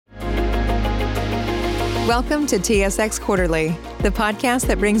Welcome to TSX Quarterly, the podcast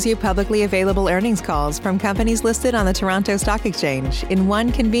that brings you publicly available earnings calls from companies listed on the Toronto Stock Exchange in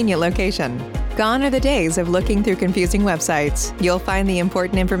one convenient location. Gone are the days of looking through confusing websites. You'll find the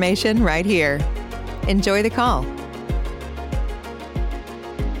important information right here. Enjoy the call.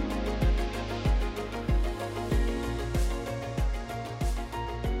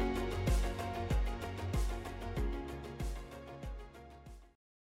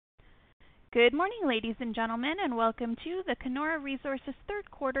 Good morning, ladies and gentlemen, and welcome to the Karora Resources third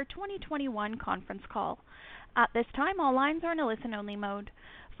quarter 2021 conference call. At this time, all lines are in a listen-only mode.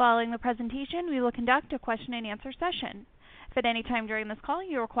 Following the presentation, we will conduct a question-and-answer session. If at any time during this call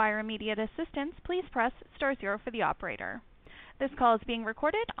you require immediate assistance, please press star zero for the operator. This call is being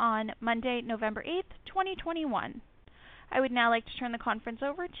recorded on Monday, November 8th, 2021. I would now like to turn the conference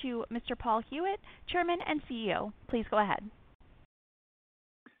over to Mr. Paul Hewitt, Chairman and CEO. Please go ahead.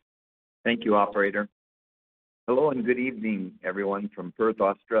 Thank you, operator. Hello and good evening, everyone from Perth,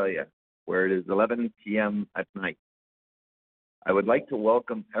 Australia, where it is 11 p.m. at night. I would like to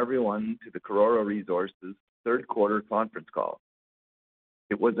welcome everyone to the Karora Resources third quarter conference call.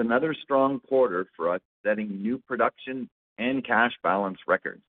 It was another strong quarter for us, setting new production and cash balance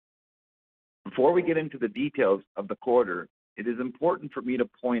records. Before we get into the details of the quarter, it is important for me to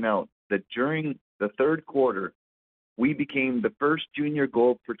point out that during the third quarter, we became the first junior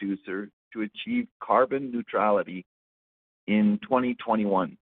gold producer to achieve carbon neutrality in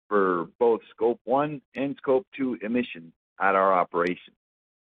 2021 for both Scope 1 and Scope 2 emissions at our operation.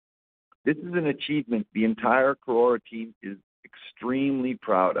 This is an achievement the entire Karora team is extremely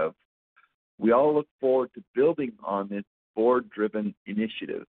proud of. We all look forward to building on this board-driven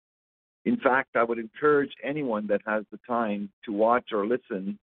initiative. In fact, I would encourage anyone that has the time to watch or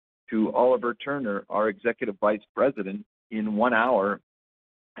listen to Oliver Turner, our Executive Vice President, in 1 hour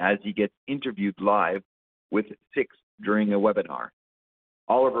as he gets interviewed live with Six during a webinar.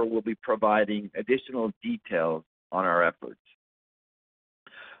 Oliver will be providing additional details on our efforts.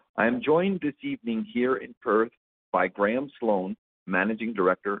 I am joined this evening here in Perth by Graham Sloan, Managing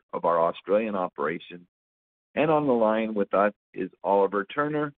Director of our Australian operation, and on the line with us is Oliver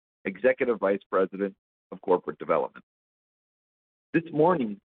Turner, Executive Vice President of Corporate Development. This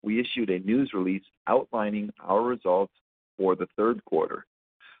morning, we issued a news release outlining our results for the third quarter.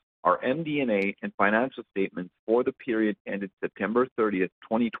 Our MD&A and financial statements for the period ended September 30th,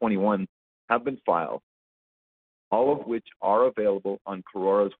 2021 have been filed, all of which are available on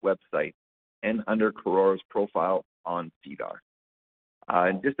Karora's website and under Karora's profile on SEDAR.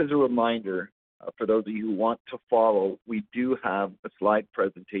 Just as a reminder, for those of you who want to follow, we do have a slide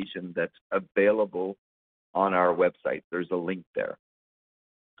presentation that's available on our website. There's a link there.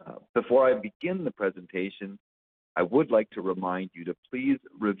 Before I begin the presentation, I would like to remind you to please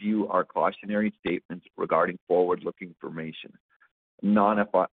review our cautionary statements regarding forward-looking information,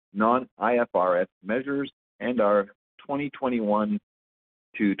 non-IFRS measures, and our 2021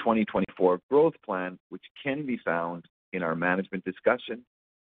 to 2024 growth plan, which can be found in our management discussion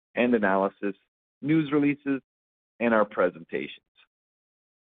and analysis, news releases, and our presentations.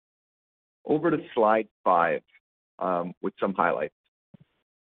 Over to slide 5 with some highlights.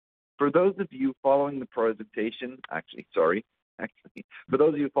 For those of you following the presentation, for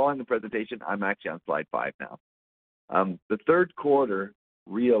those of you following the presentation, I'm actually on slide 5 now. The third quarter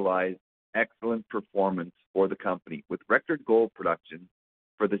realized excellent performance for the company with record gold production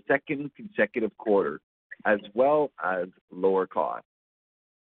for the second consecutive quarter, as well as lower costs.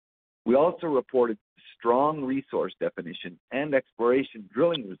 We also reported strong resource definition and exploration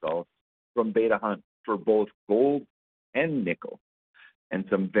drilling results from Beta Hunt for both gold and nickel, and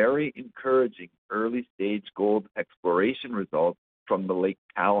some very encouraging early-stage gold exploration results from the Lake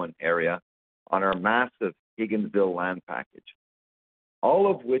Cowan area on our massive Higginsville land package, all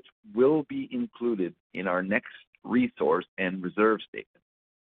of which will be included in our next resource and reserve statement.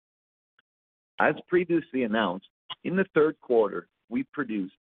 As previously announced, in the third quarter, we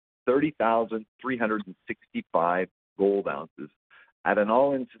produced 30,365 gold ounces at an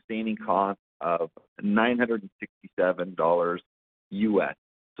all-in sustaining cost of $967 U.S.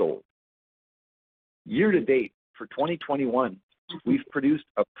 sold. Year to date for 2021, we've produced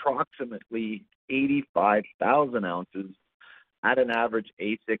approximately 85,000 ounces at an average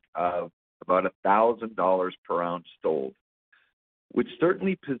AISC of about $1,000 per ounce sold, which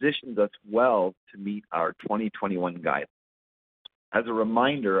certainly positions us well to meet our 2021 guidance. As a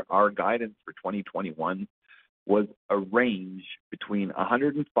reminder, our guidance for 2021 was a range between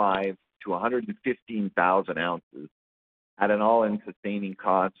 105 to 115,000 ounces at an all-in sustaining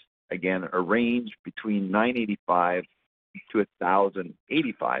cost, again, a range between $985 to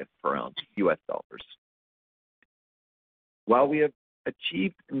 $1,085 per ounce US dollars. While we have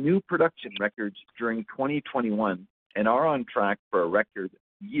achieved new production records during 2021 and are on track for a record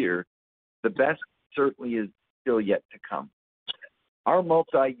year, the best certainly is still yet to come. Our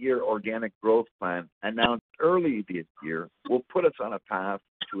multi-year organic growth plan announced early this year will put us on a path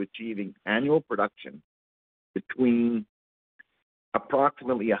to achieving annual production between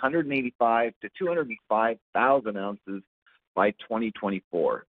approximately 185 to 205,000 ounces by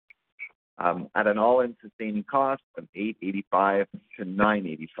 2024, at an all-in sustaining cost of $885 to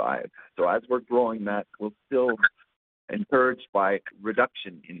 $985. So as we're growing that, we're still encouraged by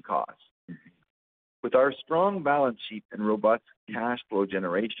reduction in costs. With our strong balance sheet and robust cash flow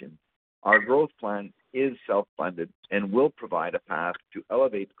generation, our growth plan is self-funded and will provide a path to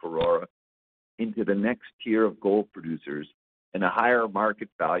elevate Karora into the next tier of gold producers and a higher market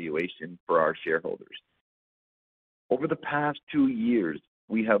valuation for our shareholders. Over the past 2 years,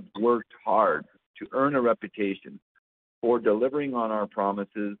 we have worked hard to earn a reputation for delivering on our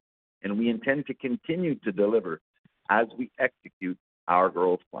promises, and we intend to continue to deliver as we execute our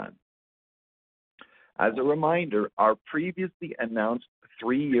growth plan. As a reminder, our previously announced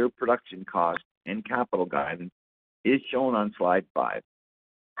 3-year production cost and capital guidance is shown on slide 5.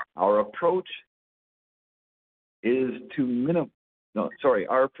 Our approach is to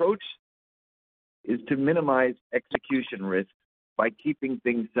minimize execution risk by keeping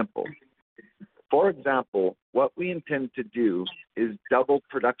things simple. For example, what we intend to do is double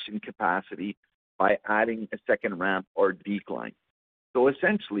production capacity by adding a second ramp or decline. So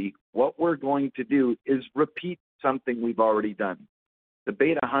essentially, what we're going to do is repeat something we've already done. The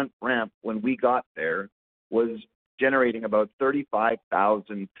Beta Hunt ramp, when we got there, was generating about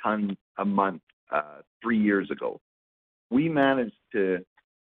 35,000 tons a month 3 years ago. We managed to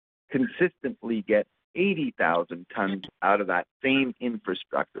consistently get 80,000 tons out of that same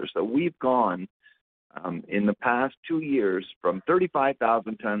infrastructure. So we've gone in the past 2 years from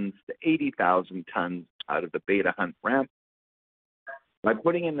 35,000 tons to 80,000 tons out of the Beta Hunt ramp. By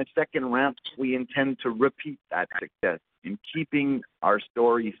putting in the second ramp, we intend to repeat that success in keeping our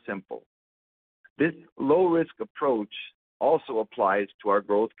story simple. This low-risk approach also applies to our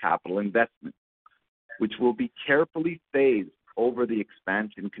growth capital investment, which will be carefully phased over the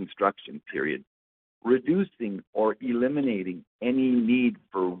expansion construction period, reducing or eliminating any need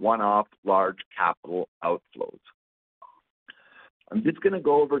for one-off large capital outflows. I'm just going to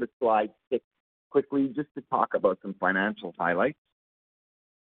go over to slide 6 quickly just to talk about some financial highlights.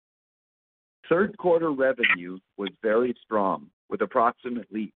 Third quarter revenue was very strong with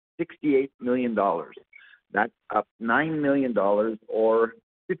approximately $68 million. That's up $9 million or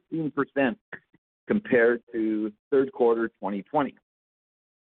 15% compared to third quarter 2020.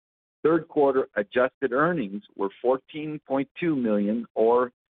 Third quarter adjusted earnings were $14.2 million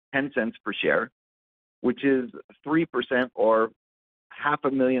or 10 cents per share, which is 3% or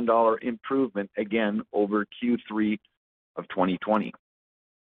 $500,000 improvement again over Q3 of 2020.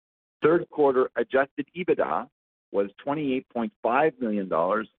 Third quarter adjusted EBITDA was $28.5 million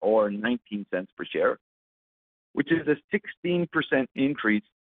or 19 cents per share, which is a 16% increase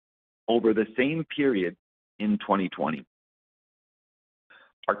over the same period in 2020.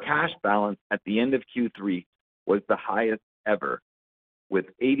 Our cash balance at the end of Q3 was the highest ever, with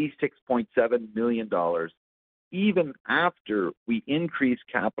 $86.7 million, even after we increased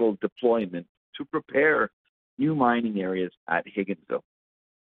capital deployment to prepare new mining areas at Higginsville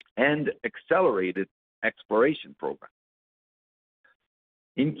and accelerated exploration program.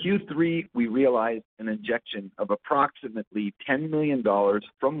 In Q3, we realized an injection of approximately $10 million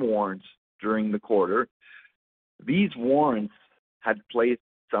from warrants during the quarter. These warrants had placed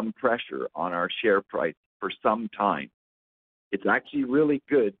some pressure on our share price for some time. It's actually really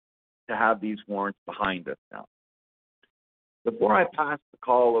good to have these warrants behind us now. Before I pass the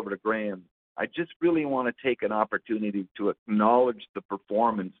call over to Graham, I just really want to take an opportunity to acknowledge the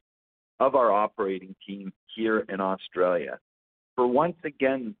performance of our operating team here in Australia for once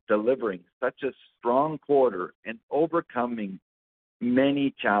again delivering such a strong quarter and overcoming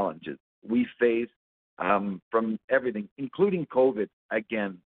many challenges we faced from everything, including COVID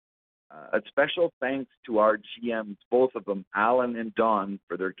again. A special thanks to our GMs, both of them, Alan and Don,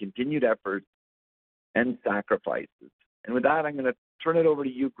 for their continued efforts and sacrifices. And with that, I'm going to turn it over to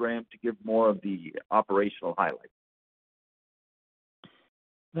you, Graham, to give more of the operational highlights.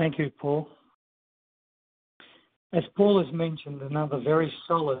 Thank you, Paul. As Paul has mentioned, another very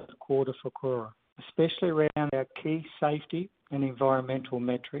solid quarter for Karora, especially around our key safety and environmental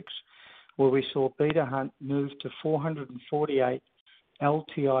metrics, where we saw Beta Hunt move to 448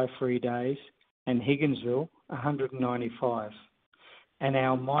 LTI-free days and Higginsville 195, and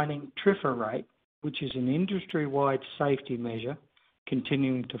our mining TRIFR rate which is an industry-wide safety measure,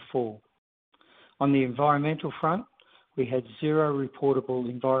 continuing to fall. On the environmental front, we had 0 reportable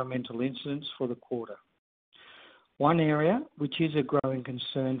environmental incidents for the quarter. One area which is a growing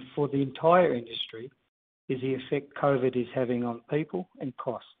concern for the entire industry is the effect COVID is having on people and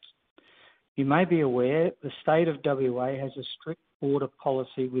costs. You may be aware the state of WA has a strict border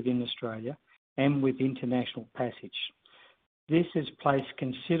policy within Australia and with international passage. This has placed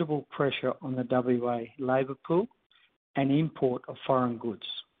considerable pressure on the WA labour pool and import of foreign goods.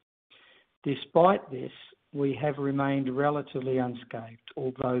 Despite this, we have remained relatively unscathed,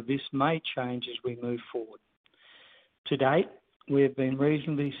 although this may change as we move forward. To date, we have been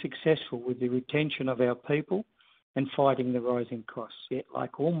reasonably successful with the retention of our people and fighting the rising costs. Yet,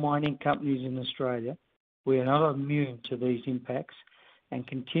 like all mining companies in Australia, we are not immune to these impacts and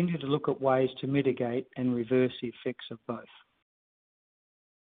continue to look at ways to mitigate and reverse the effects of both.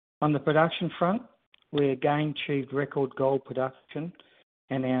 On the production front, we again achieved record gold production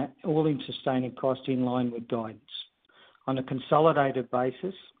and our all-in sustaining cost in line with guidance. On a consolidated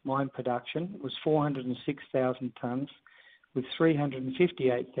basis, mine production was 406,000 tonnes, with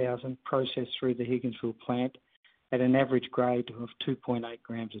 358,000 processed through the Higginsville plant at an average grade of 2.8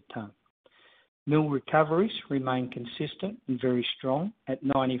 grams a tonne. Mill recoveries remain consistent and very strong at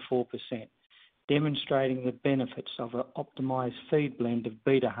 94%, demonstrating the benefits of an optimised feed blend of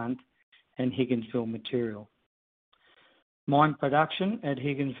Beta Hunt and Higginsville material. Mine production at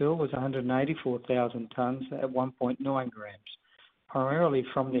Higginsville was 184,000 tonnes at 1.9 grams, primarily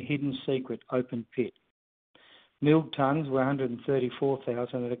from the Hidden Secret open pit. Milled tonnes were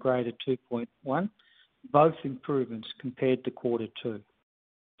 134,000 at a grade of 2.1, both improvements compared to quarter 2.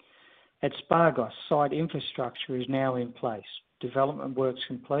 At Spargos, site infrastructure is now in place, development works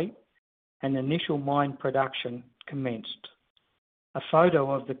complete, and initial mine production commenced. A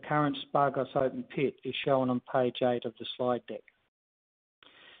photo of the current Spargos open pit is shown on page 8 of the slide deck.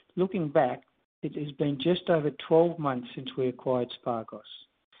 Looking back, it has been just over 12 months since we acquired Spargos.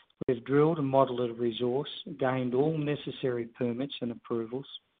 We've drilled and modelled a resource, gained all necessary permits and approvals,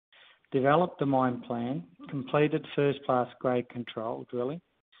 developed a mine plan, completed first-class grade control drilling,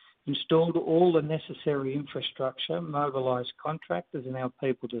 installed all the necessary infrastructure, mobilised contractors and our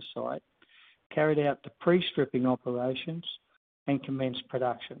people to site, carried out the pre-stripping operations, and commenced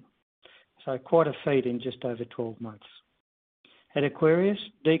production. So quite a feat in just over 12 months. At Aquarius,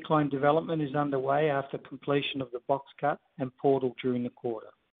 decline development is underway after completion of the box cut and portal during the quarter.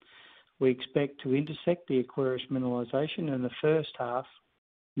 We expect to intersect the Aquarius mineralisation in the first half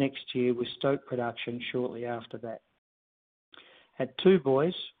next year with stope production shortly after that. At Two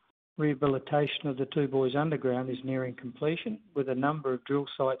Boys, rehabilitation of the Two Boys underground is nearing completion with a number of drill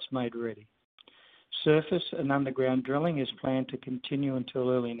sites made ready. Surface and underground drilling is planned to continue until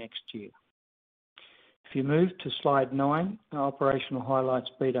early next year. If you move to slide 9, operational highlights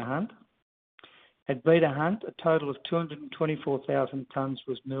Beta Hunt. At Beta Hunt, a total of 224,000 tonnes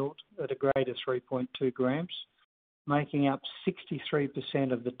was milled at a grade of 3.2 grams, making up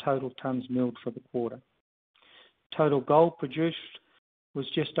 63% of the total tonnes milled for the quarter. Total gold produced was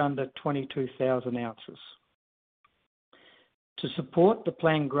just under 22,000 ounces. To support the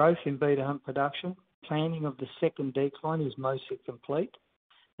planned growth in Beta Hunt production, planning of the second decline is mostly complete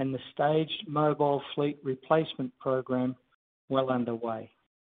and the staged mobile fleet replacement program well underway.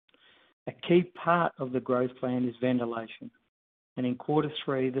 A key part of the growth plan is ventilation, and in quarter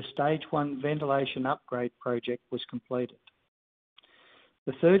 3, the stage 1 ventilation upgrade project was completed.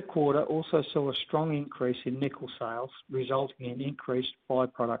 The third quarter also saw a strong increase in nickel sales, resulting in increased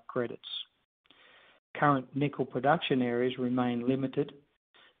byproduct credits. Current nickel production areas remain limited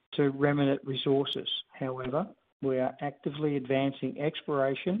to remnant resources. However, we are actively advancing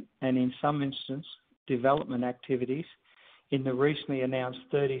exploration and, in some instances, development activities in the recently announced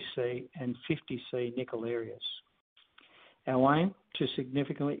 30C and 50C nickel areas. Our aim to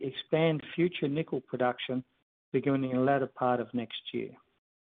significantly expand future nickel production beginning in the latter part of next year.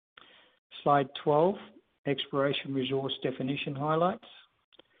 Slide 12, exploration resource definition highlights.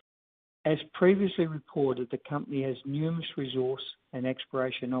 As previously reported, the company has numerous resource and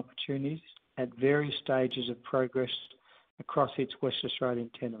exploration opportunities at various stages of progress across its West Australian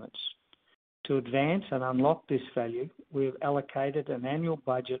tenements. To advance and unlock this value, we have allocated an annual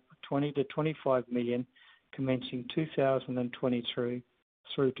budget of 20 to 25 million commencing 2023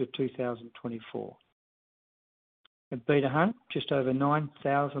 through to 2024. At Beta Hunt, just over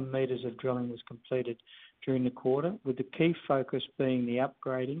 9,000 metres of drilling was completed during the quarter, with the key focus being the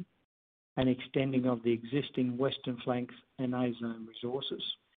upgrading and extending of the existing Western Flanks and A Zone resources,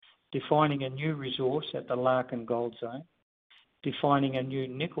 defining a new resource at the Larkin Gold Zone, defining a new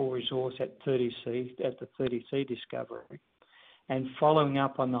nickel resource at 30C at the 30C discovery, and following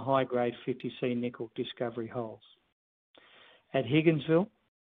up on the high-grade 50C nickel discovery holes. At Higginsville,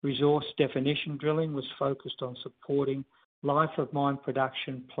 resource definition drilling was focused on supporting the life of mine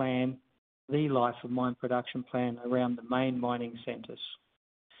production plan around the main mining centres.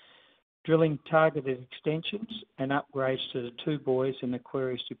 Drilling targeted extensions and upgrades to the Two Boys and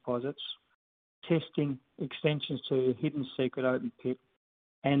Aquarius deposits, testing extensions to the Hidden Secret open pit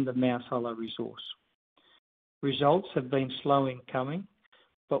and the Mouse Hollow resource. Results have been slow in coming,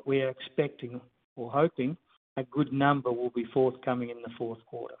 but we are expecting or hoping a good number will be forthcoming in the fourth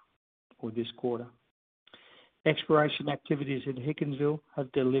quarter or this quarter. Exploration activities in Higginsville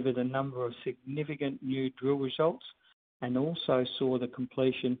have delivered a number of significant new drill results and also saw the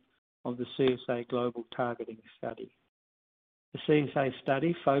completion of the CSA Global Targeting Study. The CSA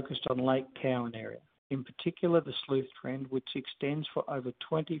study focused on Lake Cowan area, in particular the Sleuth Trend, which extends for over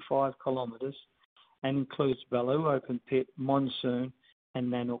 25 kilometres and includes Baloo Open Pit, Monsoon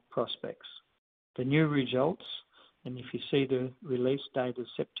and Nanook prospects. The new results, and if you see the release date of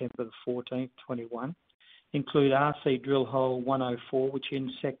September the 14th, 21, include RC drill hole 104, which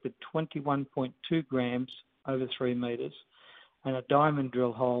intersected 21.2 grams over 3 metres, and a diamond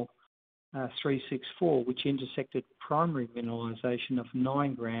drill hole 364, which intersected primary mineralisation of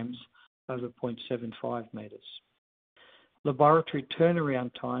 9 grams over 0.75 metres. Laboratory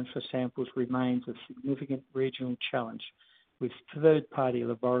turnaround time for samples remains a significant regional challenge, with third-party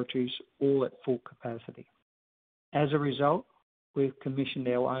laboratories all at full capacity. As a result, we've commissioned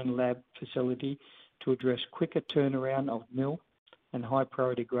our own lab facility to address quicker turnaround of mill and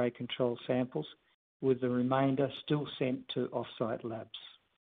high-priority grade control samples, with the remainder still sent to off-site labs.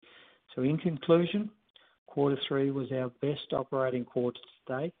 So in conclusion, quarter 3 was our best operating quarter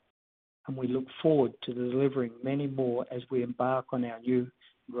to date, and we look forward to delivering many more as we embark on our new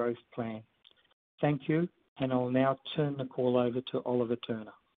growth plan. Thank you, and I'll now turn the call over to Oliver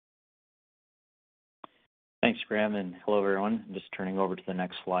Turner. Thanks, Graham, and hello, everyone. I'm just turning over to the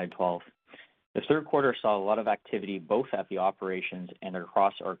next slide, 12. The third quarter saw a lot of activity both at the operations and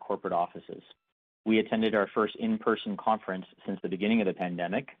across our corporate offices. We attended our first in-person conference since the beginning of the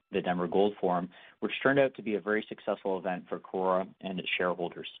pandemic, the Denver Gold Forum, which turned out to be a very successful event for Karora and its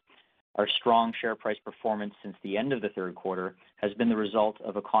shareholders. Our strong share price performance since the end of the third quarter has been the result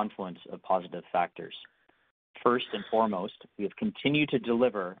of a confluence of positive factors. First and foremost, we have continued to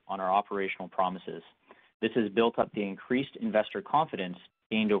deliver on our operational promises. This has built up the increased investor confidence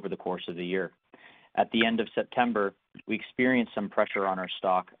gained over the course of the year. At the end of September, we experienced some pressure on our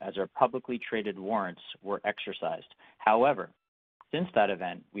stock as our publicly traded warrants were exercised. However, since that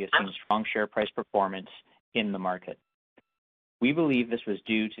event, we have seen strong share price performance in the market. We believe this was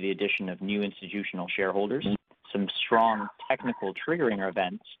due to the addition of new institutional shareholders, some strong technical triggering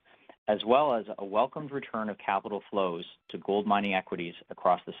events, as well as a welcomed return of capital flows to gold mining equities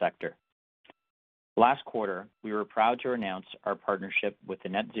across the sector. Last quarter, we were proud to announce our partnership with the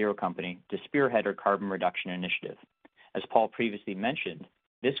Net Zero Company to spearhead our carbon reduction initiative. As Paul previously mentioned,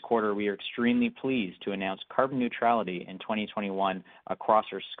 this quarter we are extremely pleased to announce carbon neutrality in 2021 across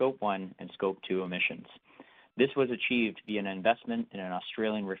our Scope 1 and Scope 2 emissions. This was achieved via an investment in an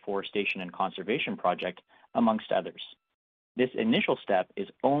Australian reforestation and conservation project, amongst others. This initial step is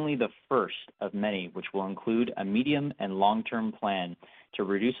only the first of many, which will include a medium and long-term plan to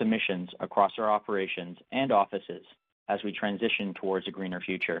reduce emissions across our operations and offices as we transition towards a greener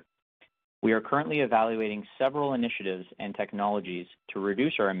future. We are currently evaluating several initiatives and technologies to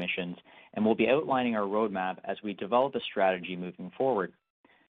reduce our emissions, and will be outlining our roadmap as we develop a strategy moving forward.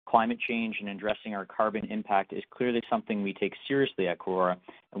 Climate change and addressing our carbon impact is clearly something we take seriously at Karora,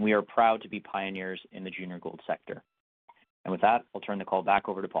 and we are proud to be pioneers in the junior gold sector. And with that, I'll turn the call back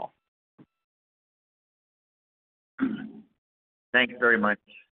over to Paul. Thanks very much,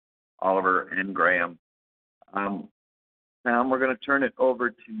 Oliver and Graham. Sam, we're going to turn it over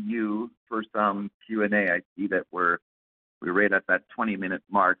to you for some Q&A. I see that we're right at that 20-minute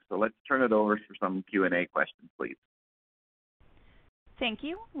mark, so let's turn it over for some Q&A questions, please. Thank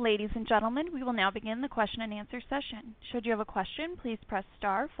you. Ladies and gentlemen, we will now begin the question and answer session. Should you have a question, please press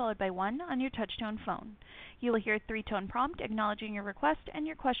star followed by 1 on your touch-tone phone. You will hear a 3-tone prompt acknowledging your request, and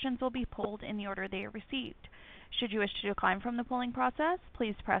your questions will be polled in the order they are received. Should you wish to decline from the polling process,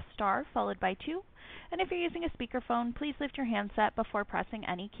 please press star followed by 2. And if you're using a speakerphone, please lift your handset before pressing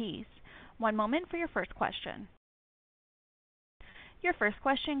any keys. One moment for your first question. Your first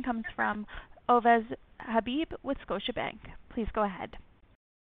question comes from Ovais Habib with Scotiabank. Please go ahead.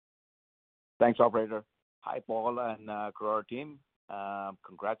 Thanks, operator. Hi, Paul and Karora team.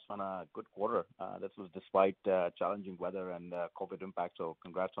 Congrats on a good quarter. This was despite challenging weather and COVID impact, so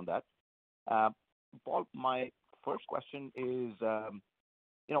congrats on that. Paul, my first question is,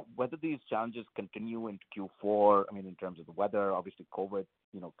 whether these challenges continue into Q4. I mean, in terms of the weather, obviously COVID,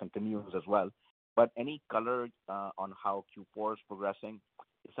 continues as well. But any color on how Q4 is progressing?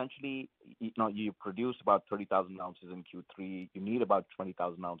 Essentially, you produced about 30,000 ounces in Q3. You need about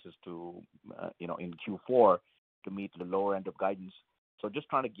 20,000 ounces to, in Q4 to meet the lower end of guidance. So just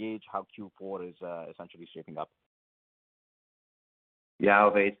trying to gauge how Q4 is essentially shaping up. Yeah,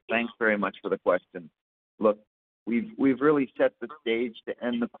 Ovais, thanks very much for the question. Look, we've really set the stage to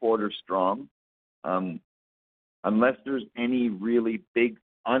end the quarter strong. Unless there's any really big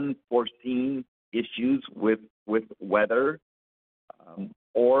unforeseen issues with weather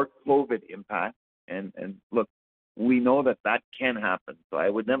or COVID impact, and look, we know that can happen. So I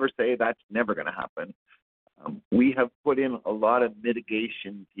would never say that's never going to happen. We have put in a lot of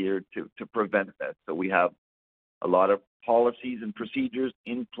mitigations here to prevent that. So we have a lot of policies and procedures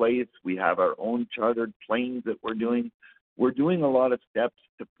in place. We have our own chartered planes that we're doing. We're doing a lot of steps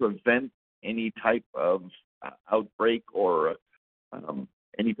to prevent any type of outbreak or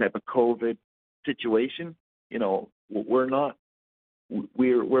any type of COVID situation.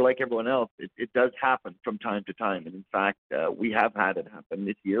 We're like everyone else. It does happen from time to time, and in fact, we have had it happen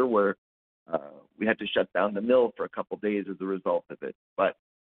this year where we had to shut down the mill for a couple of days as a result of it. But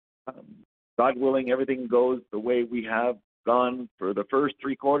God willing, everything goes the way we have gone for the first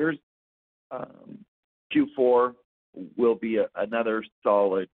three quarters. Q4 will be another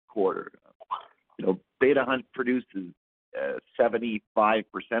solid quarter. Beta Hunt produces 75%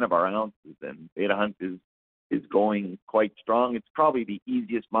 of our ounces, and Beta Hunt is going quite strong. It's probably the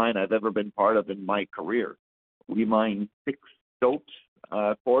easiest mine I've ever been part of in my career. We mine 6 stopes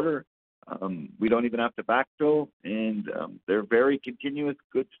a quarter. We don't even have to backfill, and they're very continuous,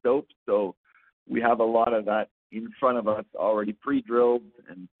 good stopes. So we have a lot of that in front of us already pre-drilled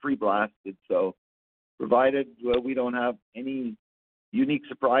and pre-blasted. So provided we don't have any unique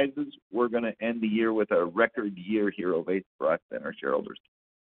surprises, we're going to end the year with a record year here, Ovais, for us and our shareholders.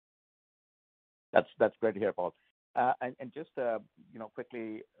 That's great to hear, Paul. And just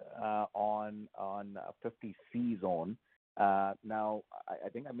quickly on 50C zone. Now, I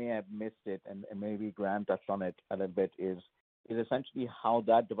think I may have missed it, and maybe Graham touched on it a little bit. Is essentially how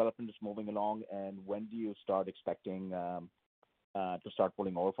that development is moving along, and when do you start expecting to start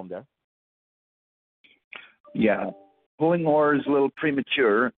pulling ore from there? Yeah, pulling ore is a little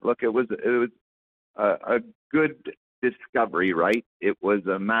premature. Look, it was a good discovery, right? It was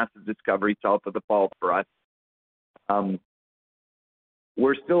a massive discovery south of the fault for us.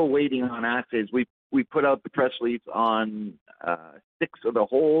 We're still waiting on assays. We put out the press release on 6 of the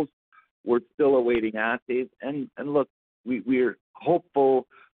holes. We're still awaiting assays, and look, we're hopeful.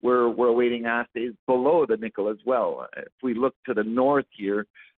 We're awaiting assays below the nickel as well. If we look to the north here,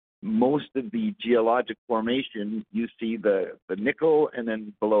 most of the geologic formation, you see the nickel, and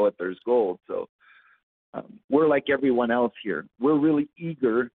then below it there's gold. So we're like everyone else here. We're really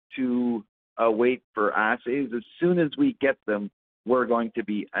eager to wait for assays. As soon as we get them, we're going to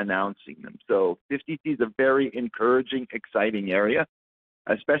be announcing them. So 50C is a very encouraging, exciting area,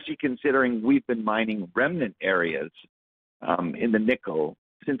 especially considering we've been mining remnant areas in the nickel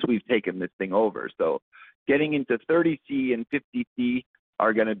since we've taken this thing over. So getting into 30C and 50C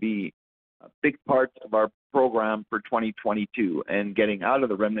are going to be big parts of our program for 2022 and getting out of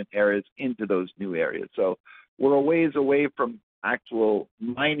the remnant areas into those new areas. So we're a ways away from actual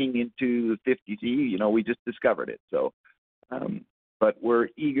mining into 50C. We just discovered it. So, but we're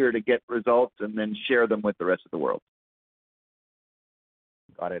eager to get results and then share them with the rest of the world.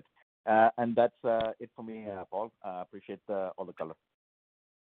 Got it. And that's it for me, Paul. Appreciate all the color.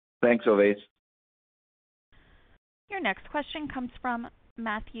 Thanks, Ovais. Your next question comes from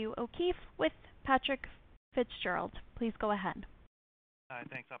Matthew O'Keefe with Patrick Fitzgerald. Please go ahead. Hi,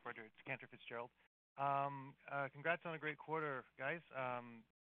 thanks, operator. It's Cantor Fitzgerald. Congrats on a great quarter, guys.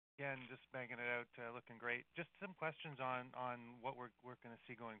 Again, just banging it out, looking great. Just some questions on what we're going to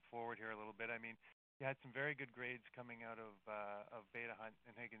see going forward here a little bit. I mean, you had some very good grades coming out of Beta Hunt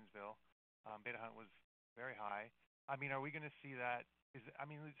and Higginsville. Beta Hunt was very high. I mean, are we going to see that?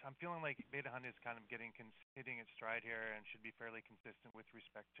 I'm feeling like Beta Hunt is kind of hitting its stride here and should be fairly consistent with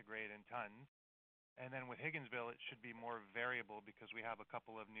respect to grade and tons. And then with Higginsville, it should be more variable because we have a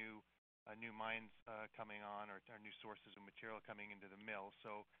couple of new mines coming on, or new sources of material coming into the mill.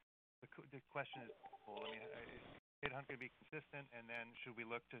 So the question is, is Beta Hunt going to be consistent, and then should we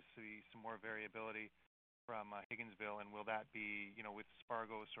look to see some more variability from Higginsville, and will that be, with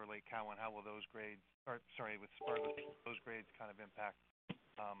Spargos or Lake Cowan, how will those grades, with Spargos, those grades kind of impact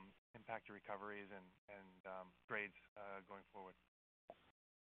your recoveries and grades going forward?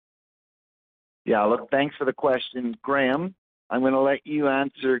 Yeah, look, thanks for the question, Graham. I'm going to let you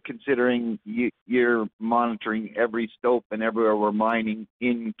answer, considering you're monitoring every stope and everywhere we're mining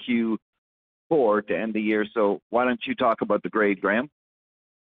in Q4 to end the year. So why don't you talk about the grade, Graham?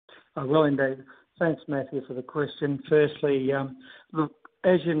 I will indeed. Thanks, Matthew, for the question. Firstly, look,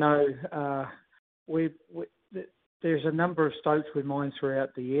 as you know, there's a number of stopes we mine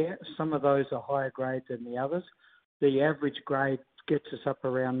throughout the year. Some of those are higher grade than the others. The average grade gets us up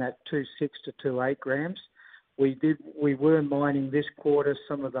around that 2.6 to 2.8 grams. We were mining this quarter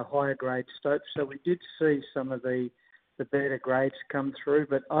some of the higher grade stopes, so we did see some of the better grades come through.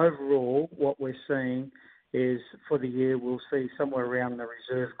 But overall, what we're seeing is for the year we'll see somewhere around the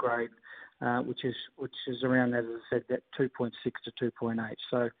reserve grade, which is around, as I said, that 2.6 to 2.8.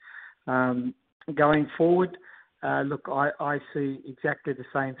 So going forward, look, I see exactly the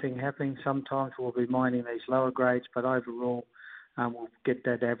same thing happening. Sometimes we'll be mining these lower grades, but overall we'll get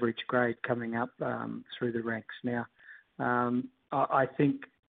that average grade coming up through the ranks. Now, I think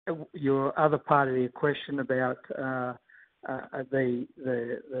your other part of your question about the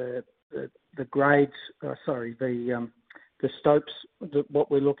grades, the stopes, what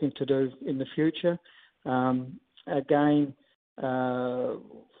we're looking to do in the future. Again,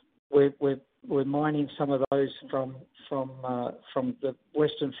 we're mining some of those from the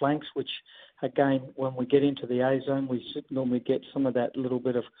western flanks, which again, when we get into the A zone, we normally get some of that little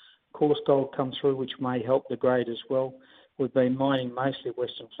bit of coarse gold come through, which may help the grade as well. We've been mining mostly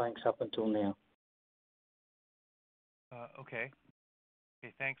western flanks up until now. Okay,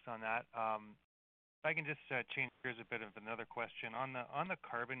 thanks on that. If I can just change gears a bit of another question on the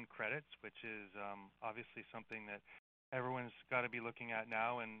carbon credits, which is obviously something that everyone's got to be looking at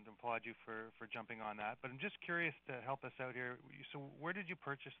now, and applaud you for jumping on that. But I'm just curious to help us out here. So where did you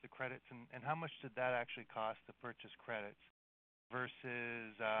purchase the credits, and how much did that actually cost to purchase credits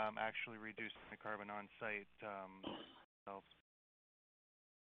versus actually reducing the carbon on site themselves?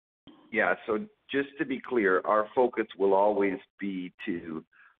 Yeah, so just to be clear, our focus will always be to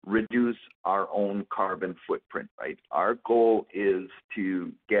reduce our own carbon footprint, right? Our goal is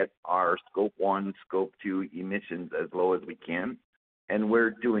to get our Scope 1, Scope 2 emissions as low as we can, and we're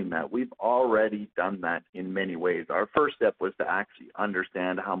doing that. We've already done that in many ways. Our first step was to actually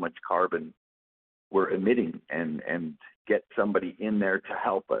understand how much carbon we're emitting and get somebody in there to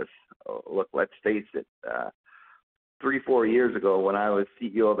help us. Look, let's face it, 3-4 years ago when I was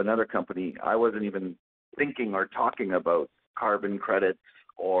CEO of another company, I wasn't even thinking or talking about carbon credits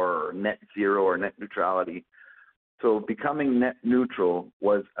or net zero or net neutrality. So becoming net neutral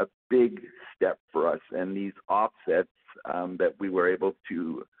was a big step for us, and these offsets that we were able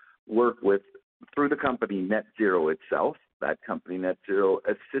to work with through the company Net Zero itself. That company Net Zero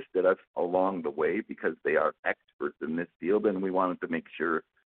assisted us along the way because they are experts in this field, and we wanted to make sure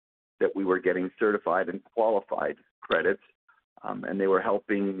that we were getting certified and qualified credits, and they were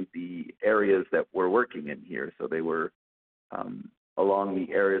helping the areas that we're working in here. So they were along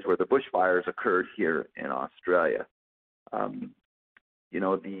the areas where the bushfires occurred here in Australia.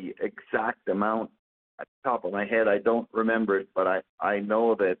 The exact amount at the top of my head, I don't remember it, but I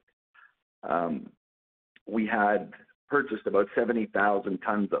know that we had purchased about 70,000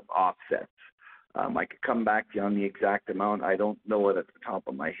 tons of offsets. I could come back to you on the exact amount. I don't know it at the top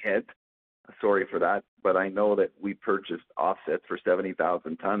of my head. Sorry for that, but I know that we purchased offsets for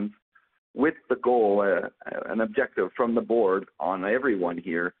 70,000 tons with the goal, an objective from the board on everyone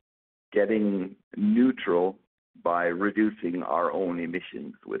here, getting neutral by reducing our own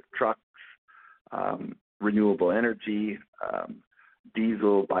emissions with trucks, renewable energy,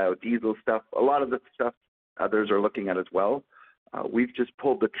 diesel, biodiesel stuff. A lot of the stuff others are looking at as well. We've just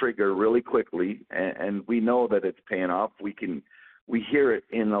pulled the trigger really quickly, and we know that it's paying off. We hear it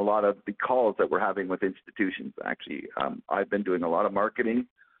in a lot of the calls that we're having with institutions. Actually, I've been doing a lot of marketing,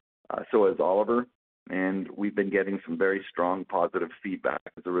 so has Oliver, and we've been getting some very strong positive feedback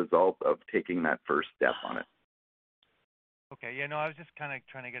as a result of taking that first step on it. Okay, yeah, no, I was just kind of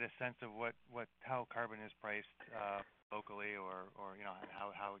trying to get a sense of how carbon is priced locally, or and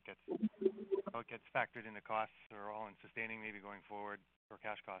how it gets factored into costs or all in sustaining maybe going forward for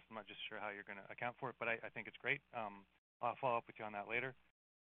cash costs. I'm not just sure how you're going to account for it, but I think it's great. I'll follow up with you on that later.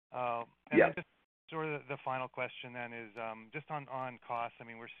 Then just sort of the final question then is just on costs. I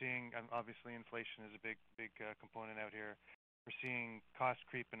mean, we're seeing obviously inflation is a big component out here. We're seeing cost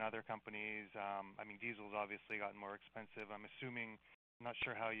creep in other companies. I mean, diesel's obviously gotten more expensive. I'm assuming I'm not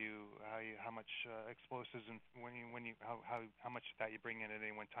sure how much explosives and how much that you bring in at any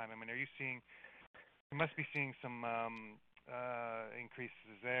one time. I mean, you must be seeing some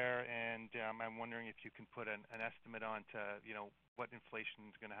increases there, and I'm wondering if you can put an estimate on to what inflation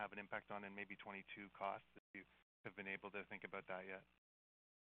is going to have an impact on in maybe 22 costs, if you have been able to think about that yet.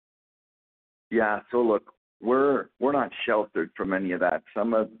 Yeah. So look, we're not sheltered from any of that.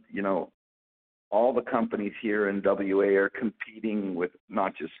 Some of all the companies here in WA are competing with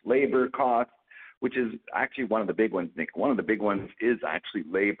not just labor costs, which is actually one of the big ones, Nick. One of the big ones is actually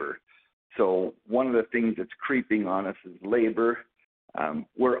labor. So one of the things that's creeping on us is labor.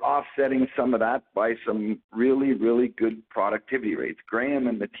 We're offsetting some of that by some really, really good productivity rates. Graham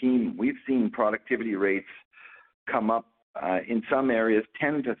and the team, we've seen productivity rates come up in some areas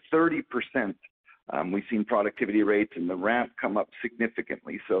 10 to 30%. We've seen productivity rates in the ramp come up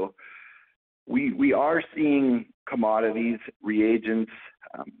significantly. So we are seeing commodities, reagents.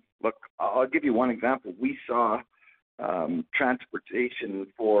 Look, I'll give you one example. We saw transportation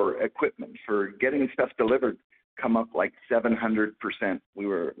for equipment for getting stuff delivered come up like 700%. We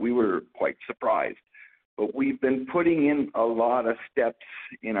were quite surprised. But we've been putting in a lot of steps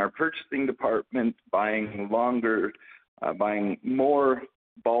in our purchasing department, buying more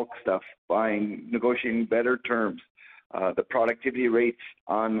bulk stuff, negotiating better terms. The productivity rates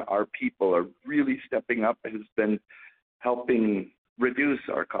on our people are really stepping up. It has been helping reduce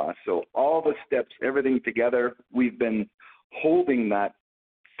our costs. So all the steps, everything together, we've been holding that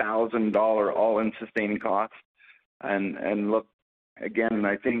 $1,000 all-in sustaining cost. And look, again,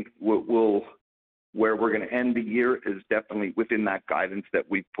 I think where we're going to end the year is definitely within that guidance that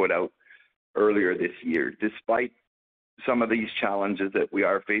we put out earlier this year. Despite some of these challenges that we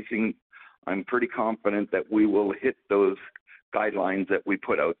are facing, I'm pretty confident that we will hit those guidelines that we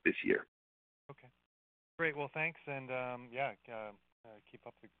put out this year. Okay, great. Well, thanks, and keep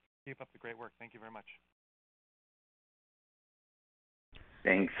up the great work. Thank you very much.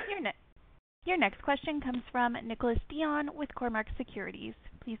 Thanks. Your next question comes from Nicholas Dion with Cormark Securities.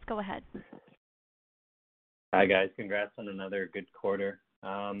 Please go ahead. Hi guys, congrats on another good quarter.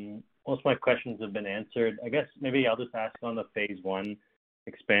 Most of my questions have been answered. I guess maybe I'll just ask on the phase 1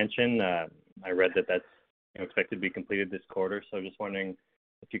 expansion. I read that that's expected to be completed this quarter, so just wondering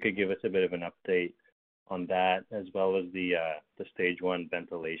if you could give us a bit of an update on that, as well as the stage 1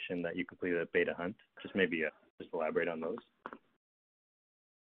 ventilation that you completed at Beta Hunt. Just maybe just elaborate on those.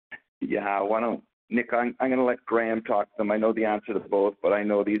 Yeah, Nick, I'm going to let Graham talk to them. I know the answer to both, but I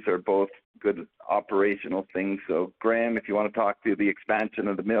know these are both good operational things. So Graham, if you want to talk to the expansion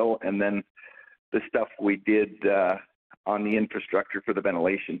of the mill and then the stuff we did on the infrastructure for the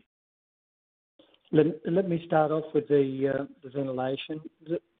ventilation. Let me start off with the ventilation.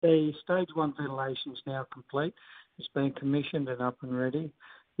 The stage 1 ventilation is now complete. It's been commissioned and up and ready.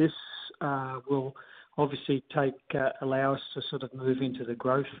 This will obviously allow us to sort of move into the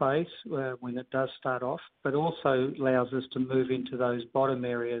growth phase when it does start off, but also allows us to move into those bottom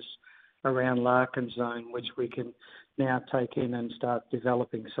areas around Larkin Zone, which we can now take in and start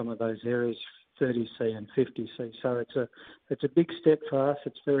developing some of those areas, 30C and 50C. So it's a big step for us.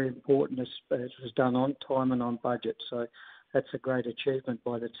 It's very important. It was done on time and on budget. So that's a great achievement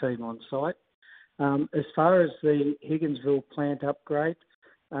by the team on site. As far as the Higginsville plant upgrade,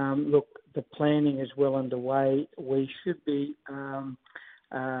 look, the planning is well underway. We should be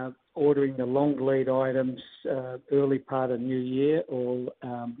ordering the long lead items early part of New Year or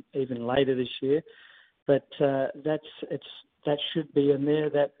even later this year. But that should be in there.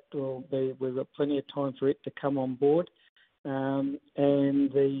 We've got plenty of time for it to come on board. And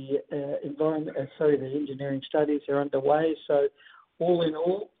the engineering studies are underway. So all in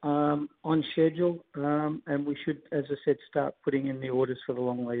all, on schedule, and we should, as I said, start putting in the orders for the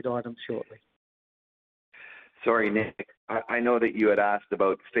long lead items shortly. Sorry, Nick. I know that you had asked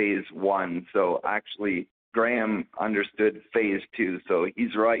about phase 1. So actually, Graham understood phase 2. So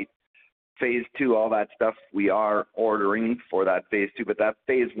he's right. Phase 2, all that stuff we are ordering for that phase 2, but that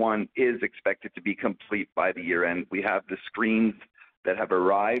phase 1 is expected to be complete by the year end. We have the screens that have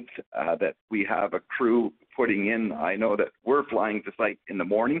arrived, that we have a crew putting in. I know that we're flying to site in the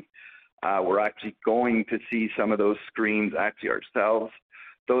morning. We're actually going to see some of those screens actually ourselves.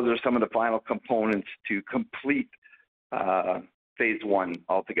 Those are some of the final components to complete phase 1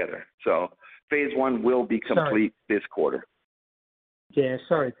 altogether. So phase 1 will be complete this quarter. Yeah,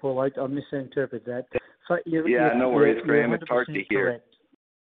 sorry, Paul, I misinterpreted that. So no worries, Graham. It's hard to hear. Correct.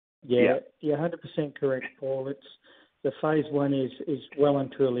 Yeah, you're 100% correct, Paul. The phase 1 is well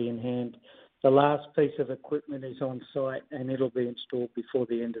and truly in hand. The last piece of equipment is on site and it'll be installed before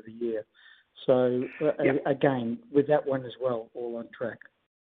the end of the year. So again, with that one as well, all on track.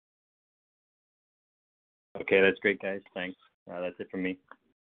 Okay, that's great, guys. Thanks. That's it from me.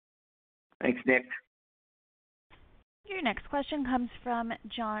 Thanks, Nick. Your next question comes from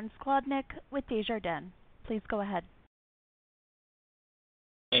John Sklodnik with Desjardins. Please go ahead.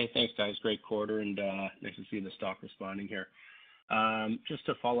 Hey, thanks, guys. Great quarter, and nice to see the stock responding here. Just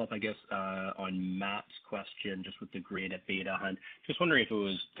to follow up, I guess, on Matt's question, just with the grade at Beta Hunt, just wondering if it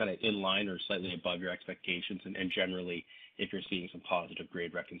was kind of in line or slightly above your expectations, and generally if you're seeing some positive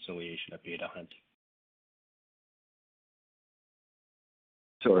grade reconciliation at Beta Hunt.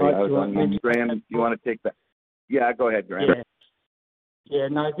 Sorry, I was on mute. Graham, you want to take that? Yeah, go ahead, Graham. Yeah,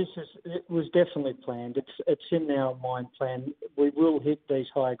 no, it was definitely planned. It's in our mine plan. We will hit these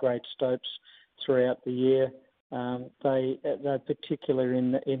high grade stopes throughout the year. They're particular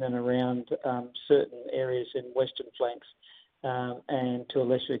in and around certain areas in Western Flanks and to a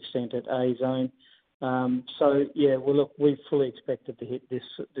lesser extent at A Zone. So yeah, well look, we fully expected to hit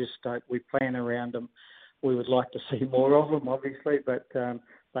this stope. We plan around them. We would like to see more of them, obviously, but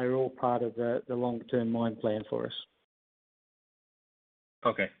they're all part of the long-term mine plan for us.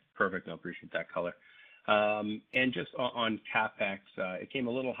 Okay, perfect. I appreciate that color. And just on CapEx, it came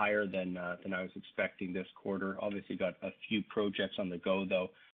a little higher than I was expecting this quarter. Obviously, got a few projects on the go though.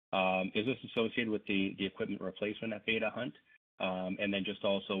 Is this associated with the equipment replacement at Beta Hunt? And then just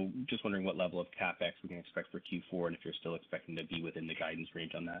wondering what level of CapEx we can expect for Q4, and if you're still expecting to be within the guidance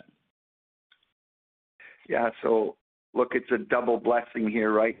range on that. Yeah, so look, it's a double blessing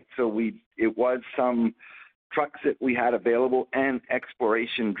here, right? So it was some trucks that we had available and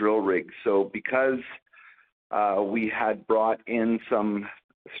exploration drill rigs. So because we had brought in some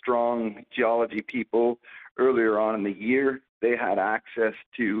strong geology people earlier on in the year, they had access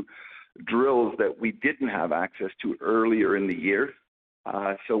to drills that we didn't have access to earlier in the year.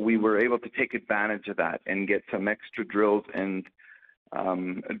 So we were able to take advantage of that and get some extra drills and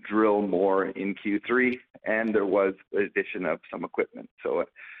drill more in Q3, and there was the addition of some equipment. So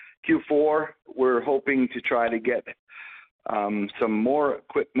Q4, we're hoping to try to get some more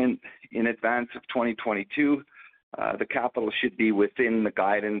equipment in advance of 2022. The capital should be within the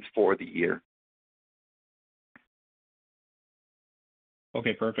guidance for the year.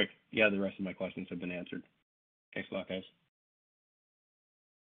 Okay, perfect. Yeah, the rest of my questions have been answered. Thanks a lot, guys.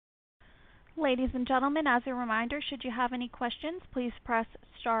 Ladies and gentlemen, as a reminder, should you have any questions, please press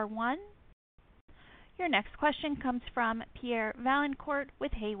star 1. Your next question comes from Pierre Vaillancourt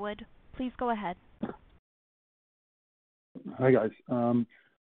with Haywood. Please go ahead. Hi, guys.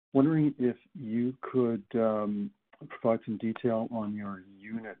 Wondering if you could provide some detail on your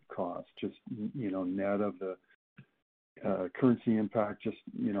unit cost, just, net of the currency impact, just,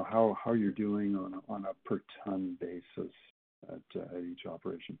 how you're doing on a per ton basis at each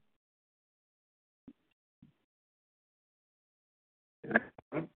operation. Yeah.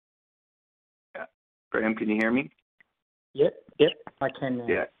 Graham, can you hear me? Yep, I can now.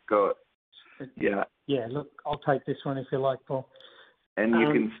 Yeah, go. Yeah. Yeah, look, I'll take this one if you like, Paul. And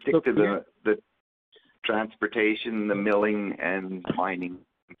you can stick to the transportation, the milling, and mining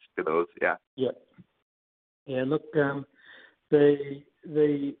to those, yeah. Yeah. Yeah, look,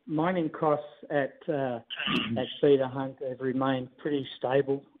 the mining costs at Beta Hunt have remained pretty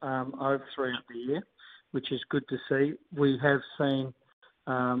stable over throughout the year, which is good to see. We have seen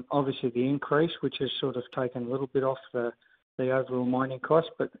obviously the increase, which has sort of taken a little bit off the overall mining cost,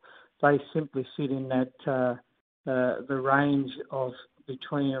 but they simply sit in that the range of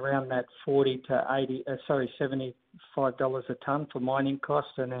between around that $75 a ton for mining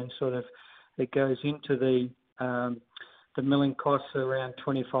costs, and then sort of it goes into the milling costs around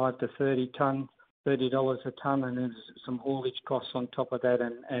 $25 to $30 a ton, and there's some haulage costs on top of that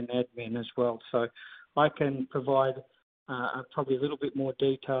and admin as well. So I can provide probably a little bit more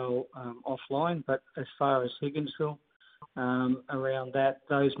detail offline, but as far as Higginsville, around that,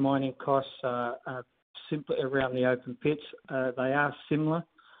 those mining costs are simply around the open pits. They are similar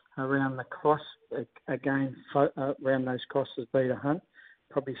around the cost, again, around those costs as Beta Hunt,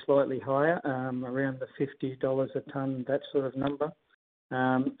 probably slightly higher, around the $50 a ton, that sort of number.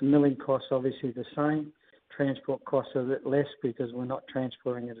 Milling costs obviously the same. Transport costs are a bit less because we're not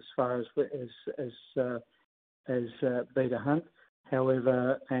transporting it as far as Beta Hunt.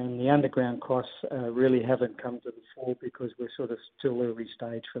 However, and the underground costs really haven't come to the fore because we're sort of still early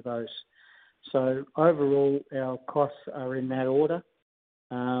stage for those. So overall, our costs are in that order.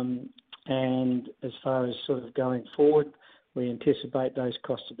 And as far as sort of going forward, we anticipate those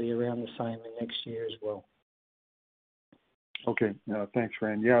costs to be around the same in next year as well. Okay, thanks,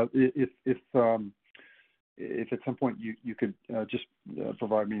 Rand. Yeah, if if at some point you could just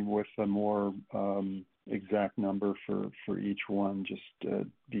provide me with a more exact number for each one, just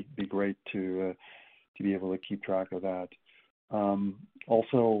be great to be able to keep track of that.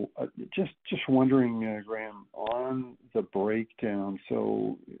 Also, just wondering, Graham, on the breakdown.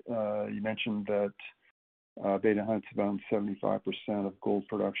 So you mentioned that Beta Hunt's about 75% of gold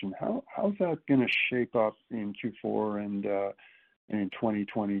production. How's that going to shape up in Q4 and in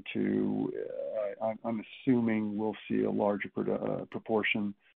 2022? I'm assuming we'll see a larger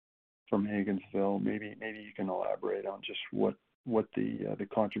proportion from Higginsville. Maybe you can elaborate on just what the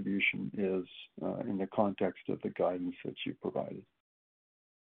contribution is in the context of the guidance that you provided.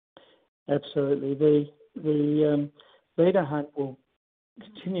 Absolutely. The Beta Hunt will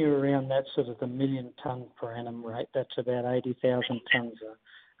continue around that sort of the 1 million tonne per annum rate. That's about 80,000 tonnes,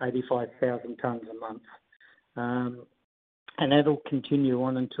 85,000 tonnes a month. And that'll continue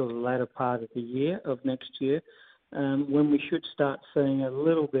on until the latter part of the year, of next year, when we should start seeing a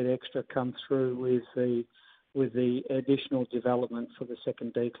little bit extra come through with the additional development for the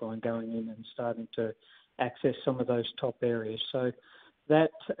second decline going in and starting to access some of those top areas. So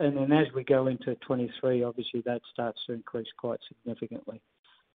that, and then as we go into 23, obviously that starts to increase quite significantly.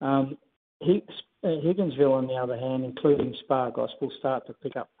 Higginsville, on the other hand, including Spargos, will start to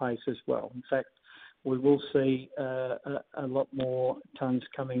pick up pace as well. In fact, we will see a lot more tonnes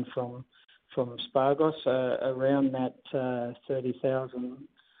coming from Spargos, around that 30,000,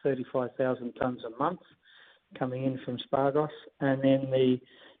 35,000 tonnes a month coming in from Spargos, and then the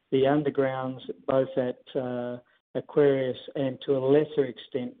undergrounds, both at Aquarius and to a lesser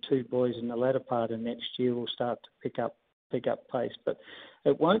extent Two Boys in the latter part of next year, will start to pick up pace. But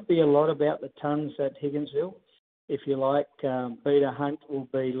it won't be a lot about the tonnes at Higginsville. If you like, Beta Hunt will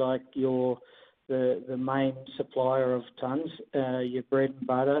be like the main supplier of tonnes. Your bread and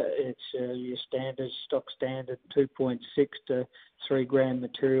butter, it's your stock standard 2.6 to 3 gram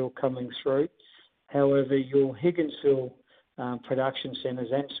material coming through. However, your Higginsville production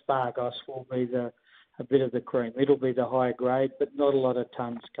centres and Spargos will be a bit of the cream. It'll be the higher grade, but not a lot of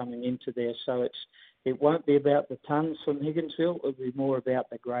tonnes coming into there. So it won't be about the tonnes from Higginsville. It'll be more about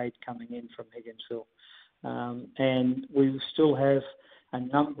the grade coming in from Higginsville. And we still have a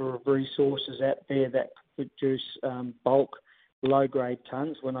number of resources out there that produce bulk low-grade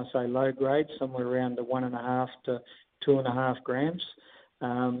tonnes. When I say low-grade, somewhere around the 1.5 to 2.5 grams,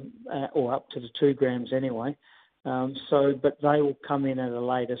 or up to the 2 grams anyway. But they will come in at a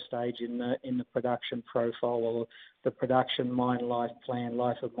later stage in the production profile or the production mine life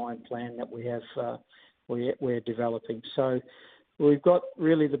of mine plan that we have we're developing. So we've got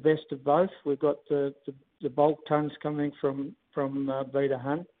really the best of both. We've got the bulk tonnes coming from Beta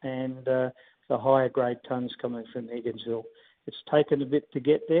Hunt and the higher grade tonnes coming from Higginsville. It's taken a bit to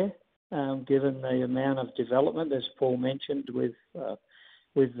get there, given the amount of development, as Paul mentioned, with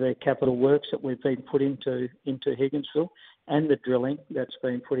the capital works that we've been put into Higginsville and the drilling that's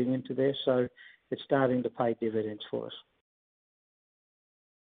been putting into there. So it's starting to pay dividends for us.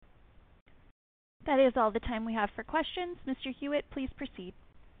 That is all the time we have for questions. Mr. Hewitt, please proceed.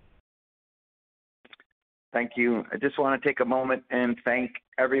 Thank you. I just want to take a moment and thank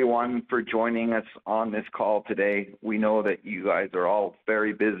everyone for joining us on this call today. We know that you guys are all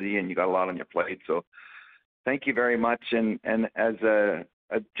very busy and you got a lot on your plate, so thank you very much. And as a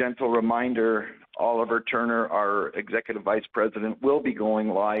gentle reminder, Oliver Turner, our Executive Vice President, will be going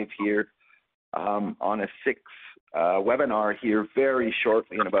live here on a 6 webinar here very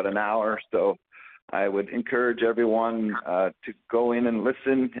shortly in about an hour. So I would encourage everyone to go in and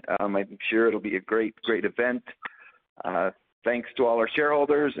listen. I'm sure it'll be a great event. Thanks to all our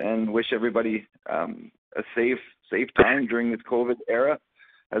shareholders, and wish everybody a safe time during this COVID era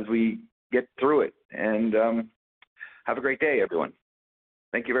as we get through it. And have a great day, everyone.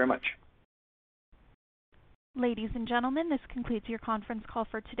 Thank you very much. Ladies and gentlemen, this concludes your conference call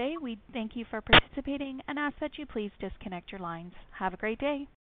for today. We thank you for participating and ask that you please disconnect your lines. Have a great day.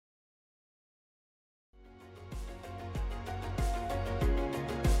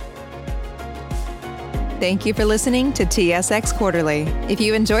 Thank you for listening to TSX Quarterly. If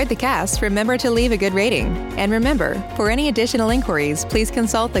you enjoyed the cast, remember to leave a good rating. And remember, for any additional inquiries, please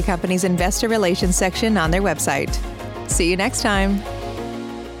consult the company's investor relations section on their website. See you next time.